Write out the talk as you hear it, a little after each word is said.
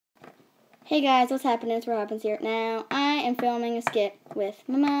Hey guys, what's happening? It's what happens here. Now, I am filming a skit with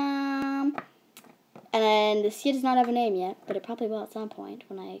my mom. And the skit does not have a name yet, but it probably will at some point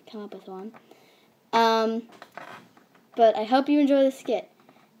when I come up with one. But I hope you enjoy the skit.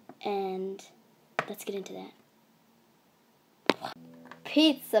 And let's get into that.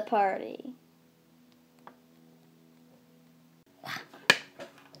 Pizza party.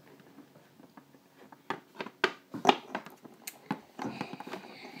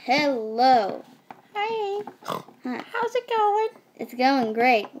 Hello. Hi. Hi. How's it going? It's going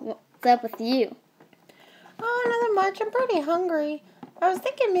great. What's up with you? Oh, nothing much. I'm pretty hungry. I was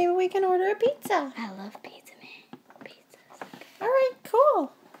thinking maybe we can order a pizza. I love pizza, man. Pizza's okay. Alright,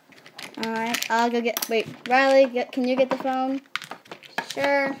 cool. Alright, I'll go get... Wait, Riley, can you get the phone?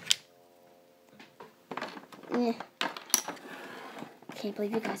 Sure. Yeah. I can't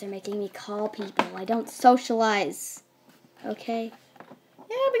believe you guys are making me call people. I don't socialize. Okay?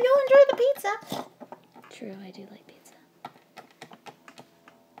 Yeah, but you'll enjoy the pizza. True, I do like pizza.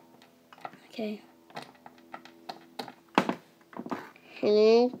 Okay.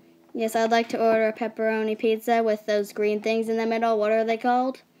 Hello? Yes, I'd like to order a pepperoni pizza with those green things in the middle. What are they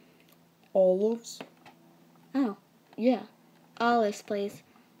called? Olives? Oh, yeah. Olives, please.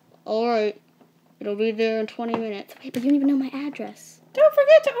 Alright. It'll be there in 20 minutes. Wait, but you don't even know my address. Don't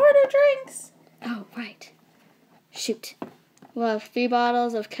forget to order drinks. Oh, right. Shoot. We'll have 3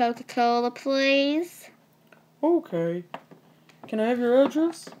 bottles of Coca-Cola, please. Okay. Can I have your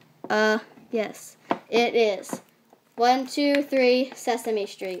address? Yes. It is 123 Sesame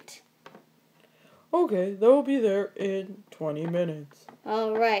Street. Okay, they'll be there in 20 minutes.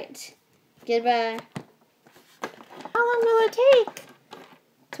 All right. Goodbye. How long will it take?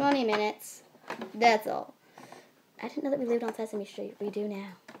 20 minutes. That's all. I didn't know that we lived on Sesame Street. We do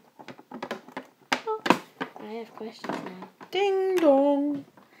now. Oh. I have questions now. Ding dong.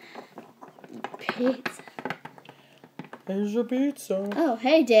 Pizza. Here's your pizza. Oh,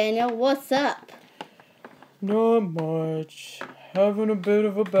 hey, Daniel. What's up? Not much. Having a bit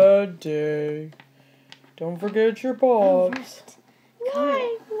of a bad day. Don't forget your pops.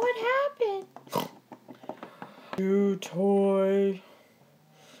 Why? What happened? New toy.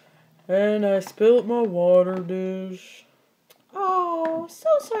 And I spilt my water dish. Oh, so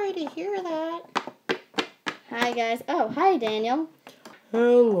sorry to hear that. Hi, guys. Oh, hi, Daniel.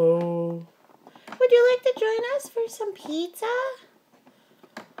 Hello. Would you like to join us for some pizza?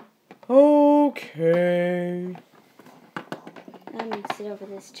 Okay. I'm going to sit over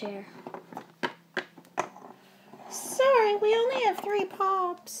this chair. Sorry, we only have 3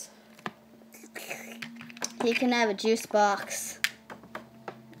 pops. You can have a juice box.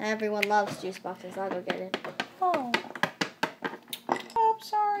 Everyone loves juice boxes. I'll go get it. Oh. Oh,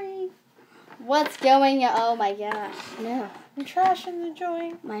 sorry. What's going on? Oh, my gosh. No. I'm trashing the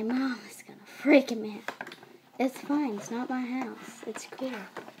joint. My mom is going to freak me out. It's fine. It's not my house. It's cool.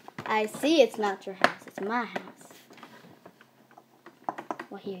 I see it's not your house. It's my house.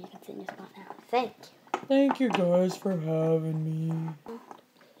 Well, here, you can sit in your spot now. Thank you. Thank you guys for having me.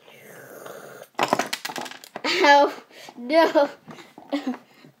 Ow. No.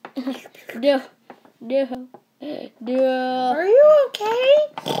 No. No. No. Are you okay?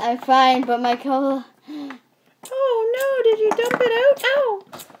 I'm fine, but my cola... Oh no, did you dump it out? Ow!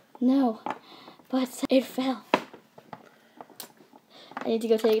 No. But it fell. I need to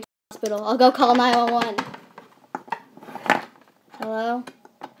go take it to the hospital. I'll go call 911. Hello?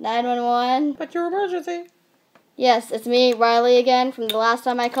 911? What's your emergency? Yes, it's me, Riley, again, from the last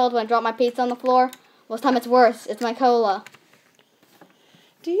time I called when I dropped my pizza on the floor. Well, this time it's worse. It's my cola.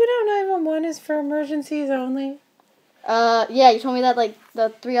 Do you know 911 is for emergencies only? Yeah, you told me that like the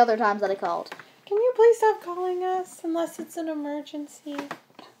 3 other times that I called. Can you please stop calling us unless it's an emergency?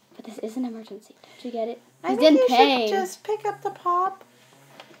 But this is an emergency. Don't you get it? I He's think in you pain. should just pick up the pop.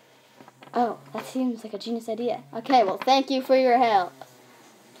 Oh, that seems like a genius idea. Okay, well, thank you for your help.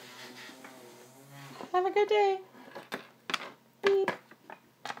 Have a good day. Beep.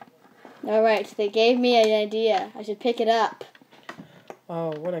 All right, they gave me an idea. I should pick it up.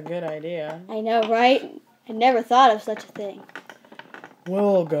 Oh, what a good idea. I know, right? I never thought of such a thing.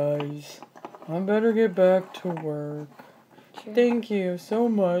 Well, guys, I better get back to work. Sure. Thank you so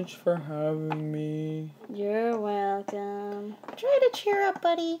much for having me. You're welcome. Try to cheer up,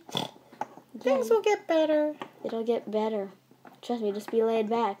 buddy. Things will get better. It'll get better. Trust me, just be laid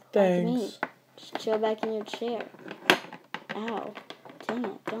back. Thanks. Like me. Just chill back in your chair. Ow. Dang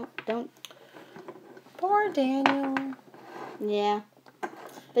it. Don't. Poor Daniel. Yeah.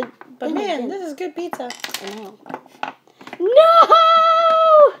 But then man, again, this is good pizza. I know. No!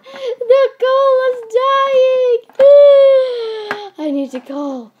 The cola's dying! I need need to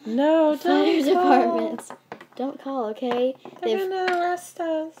call. No, Fire don't department. Don't call, okay? They're gonna arrest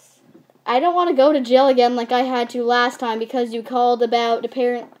us. I don't want to go to jail again like I had to last time because you called about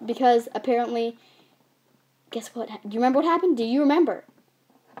because apparently, guess what? Do you remember what happened? Do you remember?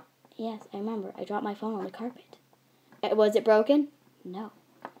 Yes, I remember. I dropped my phone on the carpet. Was it broken? No.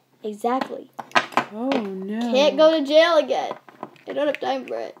 Exactly. Oh, no. Can't go to jail again. I don't have time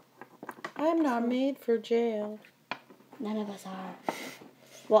for it. I'm not made for jail. None of us are.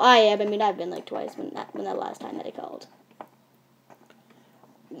 Well, I am. I mean, I've been like twice when that last time that I called.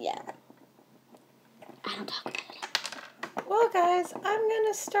 Yeah. I don't talk about it. Well, guys, I'm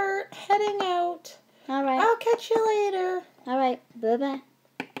gonna start heading out. All right. I'll catch you later. All right. Bye-bye.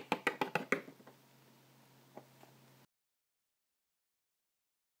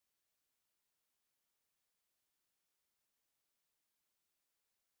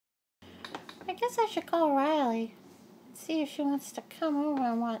 I guess I should call Riley. See if she wants to come over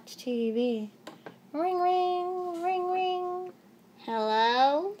and watch TV. Ring, ring, ring, ring.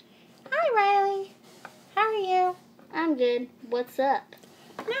 Hello? Hi, Riley. How are you? I'm good. What's up?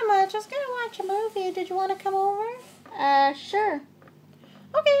 Not much. I was gonna watch a movie. Did you want to come over? Sure.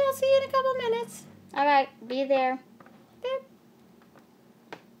 Okay, I'll see you in a couple minutes. All right. Be there. Beep.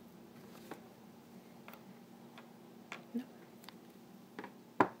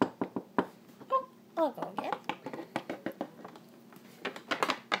 Oh, I'll go again.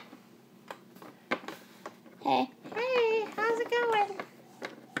 Hey. Hey, how's it going?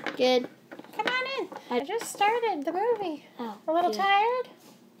 Good. Come on in. I just started the movie. Oh. A little good. tired?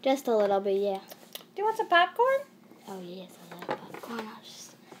 Just a little bit, yeah. Do you want some popcorn? Oh, yes. I love popcorn. I was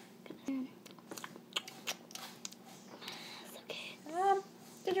just gonna... It's okay.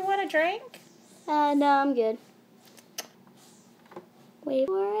 Did you want a drink? No, I'm good. Wait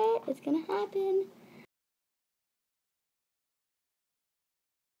for it. It's gonna happen.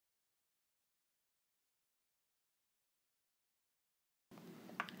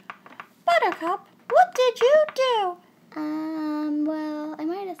 Buttercup, what did you do? Well, I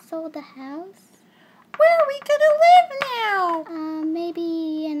might have sold the house. Where are we gonna live now?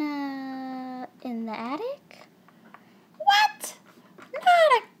 Maybe in the attic? What?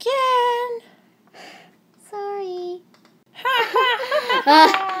 Not again. Sorry.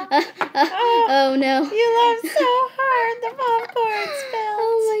 Oh, Oh no. you laughed so hard the popcorn spilled.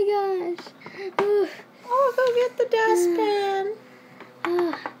 Oh my gosh. Ooh. Oh, go get the dustpan.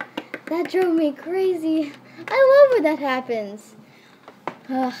 Oh, that drove me crazy. I love when that happens.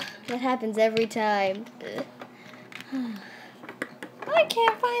 That happens every time. I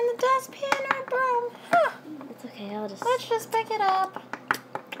can't find the dustpan or broom. Huh. It's okay, Let's just pick it up.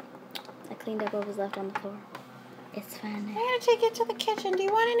 I cleaned up what was left on the floor. It's fine I'm now. gonna take it to the kitchen. Do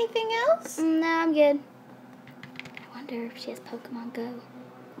you want anything else? No, I'm good. I wonder if she has Pokemon Go.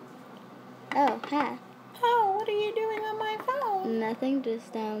 Oh, hi. Oh, what are you doing on my phone? Nothing,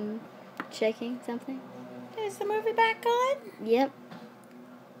 just, checking something. Is the movie back on? Yep.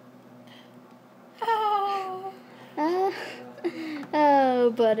 Oh,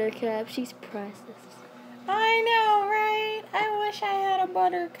 Oh, Buttercup, she's priceless. I know, right? I wish I had a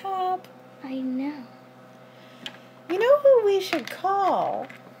buttercup. I know. You know who we should call?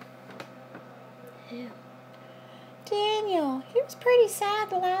 Who? Daniel. He was pretty sad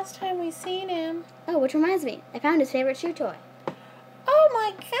the last time we seen him. Oh, which reminds me, I found his favorite shoe toy. Oh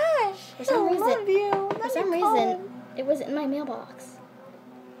my gosh. For some I reason- love you. For some reason, it was in my mailbox.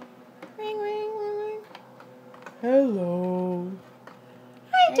 Ring, ring, ring, ring. Hello.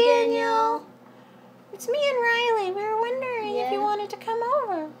 Hi, Hi, Daniel. It's me and Riley. We were wondering if you Yeah. wanted to come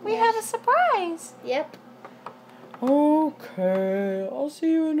over. We Yeah. have a surprise. Yep. Okay, I'll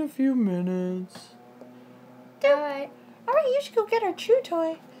see you in a few minutes. Alright. All right, you should go get our chew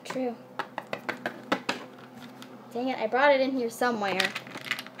toy. True. Dang it, I brought it in here somewhere.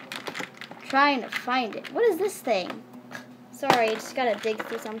 Trying to find it. What is this thing? Sorry, I just gotta dig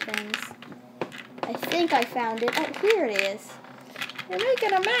through some things. I think I found it. Oh, here it is. You're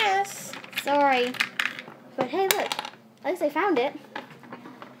making a mess. Sorry. But hey, look. At least I found it.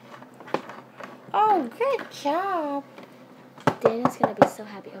 Oh, good job. Daniel's gonna be so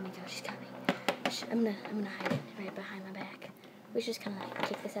happy. Oh my gosh, she's coming. I'm gonna hide it right behind my back. We should just kind of like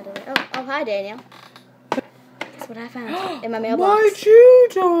kick this out of the way. Oh, hi, Daniel. Guess what I found in my mailbox? My chew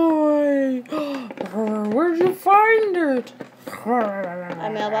toy! Where'd you find it? A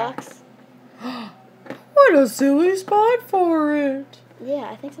mailbox? What a silly spot for it. Yeah,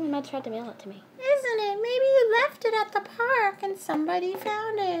 I think someone might have tried to mail it to me. Isn't it? Maybe you left it at the park and somebody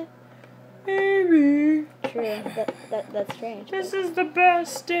found it. Maybe. True. That's strange. This is the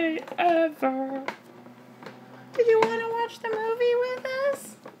best day ever. Did you want to watch the movie with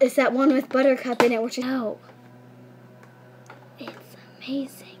us? It's that one with Buttercup in it, which is... Oh. It's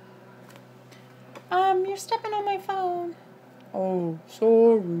amazing. You're stepping on my phone. Oh,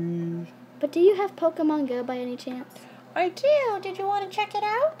 sorry. But do you have Pokemon Go by any chance? I do. Did you want to check it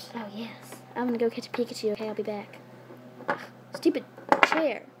out? Oh, yes. I'm gonna go catch a Pikachu. Okay, I'll be back. Ugh, stupid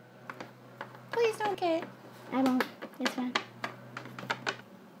chair. Please don't get. I won't. It's fine.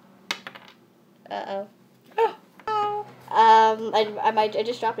 Uh-oh. Oh. I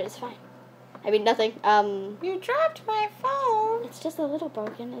just dropped it. It's fine. I mean, nothing. You dropped my phone. It's just a little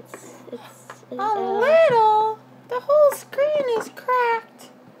broken. It's A little? The whole screen is cracked.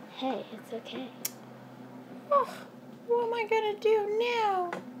 Hey, it's okay. Oh, what am I gonna do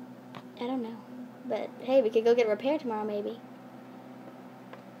now? I don't know. But, hey, we could go get it repaired tomorrow, maybe.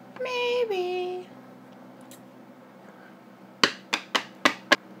 Maybe.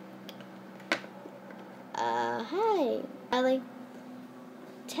 Hi. Ellie.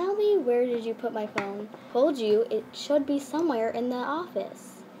 Tell me, where did you put my phone? Told you it should be somewhere in the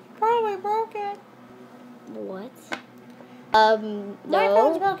office. Probably broke it. What? My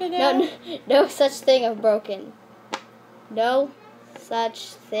phone's No. broken now. No such thing of broken. No such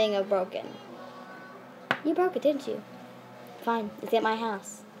thing of broken. You broke it, didn't you? Fine, it's at my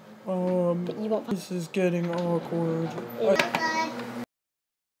house. But you won't find This is getting awkward.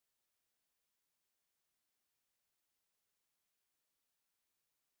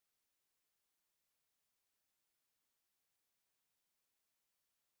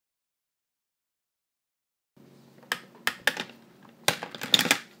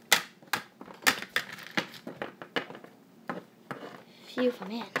 Phew,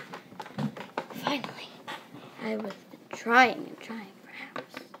 man. Finally. I was trying and trying for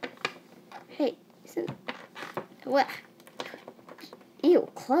hours. Hey, isn't... What? Ew,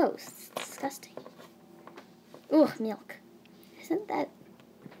 close. It's disgusting. Ugh, milk. Isn't that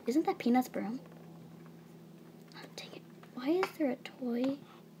Peanut's broom? Oh, dang it. Why is there a toy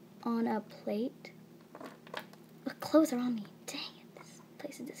on a plate? Look, clothes are on me. Dang it. This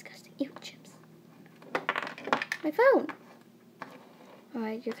place is disgusting. Ew, chips. My phone.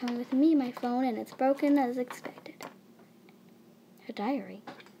 Alright, you're coming with me, my phone, and it's broken as expected. Her diary.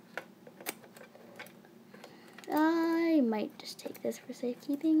 I might just take this for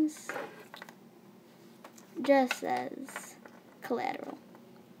safekeepings. Just as collateral.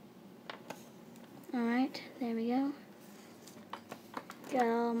 Alright, there we go. Got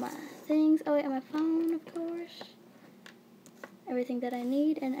all my things. Oh, wait, and my phone, of course. Everything that I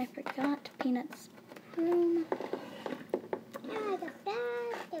need, and I forgot Peanut's broom.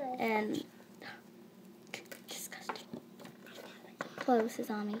 And disgusting. Clothes is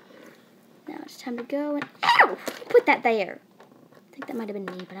on me. Now it's time to go and ow! Put that there. I think that might have been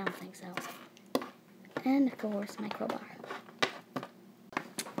me, but I don't think so. And of course my crowbar.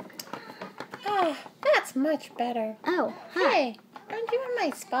 Oh, that's much better. Oh, hi. Hey, aren't you in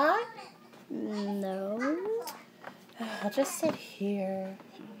my spot? No. I'll just sit here.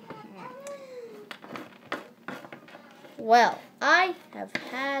 Well, I have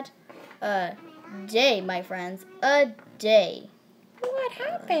had a day, my friends. A day. What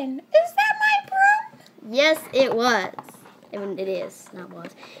happened? Is that my broom? Yes, it was. It is, not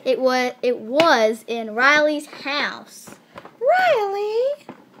was. It was in Riley's house. Riley?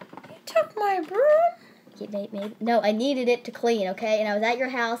 You took my broom? Maybe. No, I needed it to clean, okay? And I was at your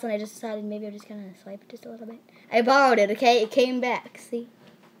house, and I just decided maybe I'm just going to swipe it just a little bit. I borrowed it, okay? It came back, see?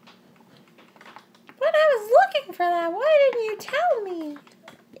 But I was looking for that. Why didn't you tell me?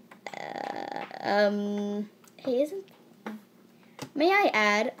 Hey, may I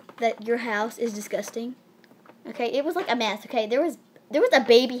add that your house is disgusting? Okay, it was like a mess, okay? There was a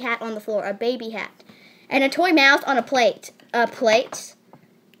baby hat on the floor, a baby hat. And a toy mouse on a plate. A plate?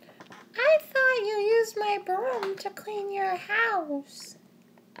 I thought you used my broom to clean your house.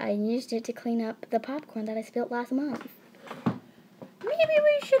 I used it to clean up the popcorn that I spilled last month. Maybe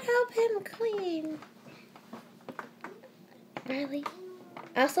we should help him clean. Riley,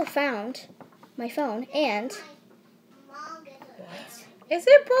 I also found my phone and... Is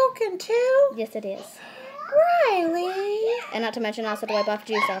it broken too? Yes, it is. Riley! And not to mention I also had to wipe off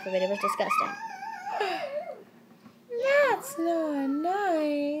juice off of it. It was disgusting. That's not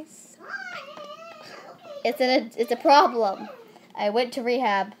nice. It's a problem. I went to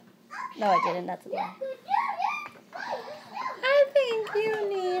rehab. No, I didn't. That's a lie. I think you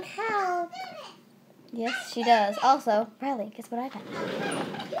need help. Yes, she does. Also, Riley, guess what I found?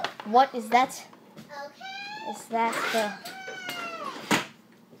 What is that? Is that the...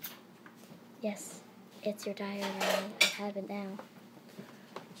 Yes, it's your diary, Riley. I have it now.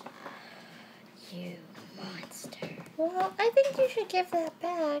 You... monster. Well, I think you should give that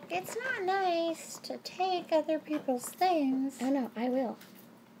back. It's not nice to take other people's things. Oh no, I will.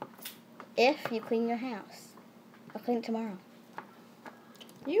 If you clean your house. I'll clean it tomorrow.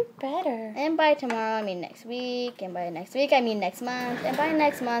 You better. And by tomorrow, I mean next week. And by next week, I mean next month. And by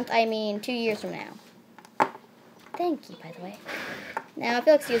next month, I mean 2 years from now. Thank you, by the way. Now, if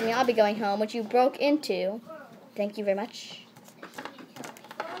you'll excuse me, I'll be going home, which you broke into. Thank you very much.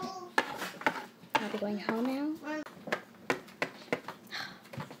 I'll be going home now.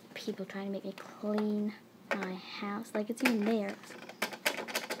 People trying to make me clean my house like it's even theirs.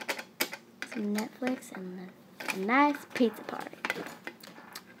 Some Netflix and a nice pizza party.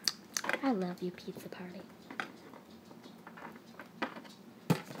 I love you, pizza party.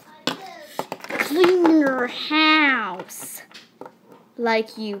 Clean your house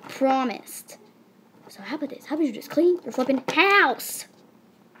like you promised. So how about this? How about you just clean your flipping house?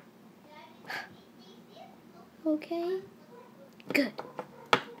 Okay? Good.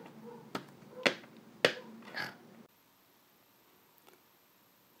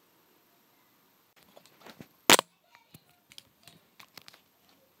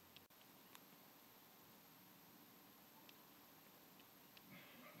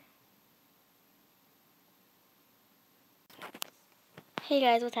 Hey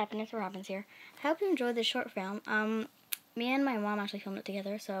guys, what's happening? It's Robin's here. I hope you enjoyed this short film. Me and my mom actually filmed it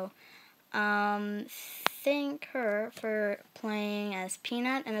together, so thank her for playing as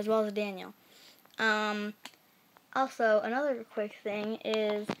Peanut and as well as Daniel. Also, another quick thing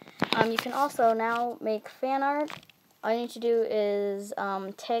is you can also now make fan art. All you need to do is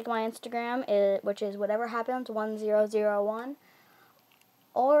tag my Instagram, which is whatever happens 1001,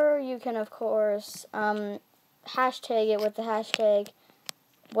 or you can of course hashtag it with the hashtag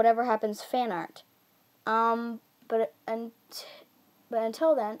whatever happens fan art. But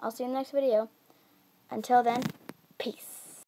until then, I'll see you in the next video. Until then, peace.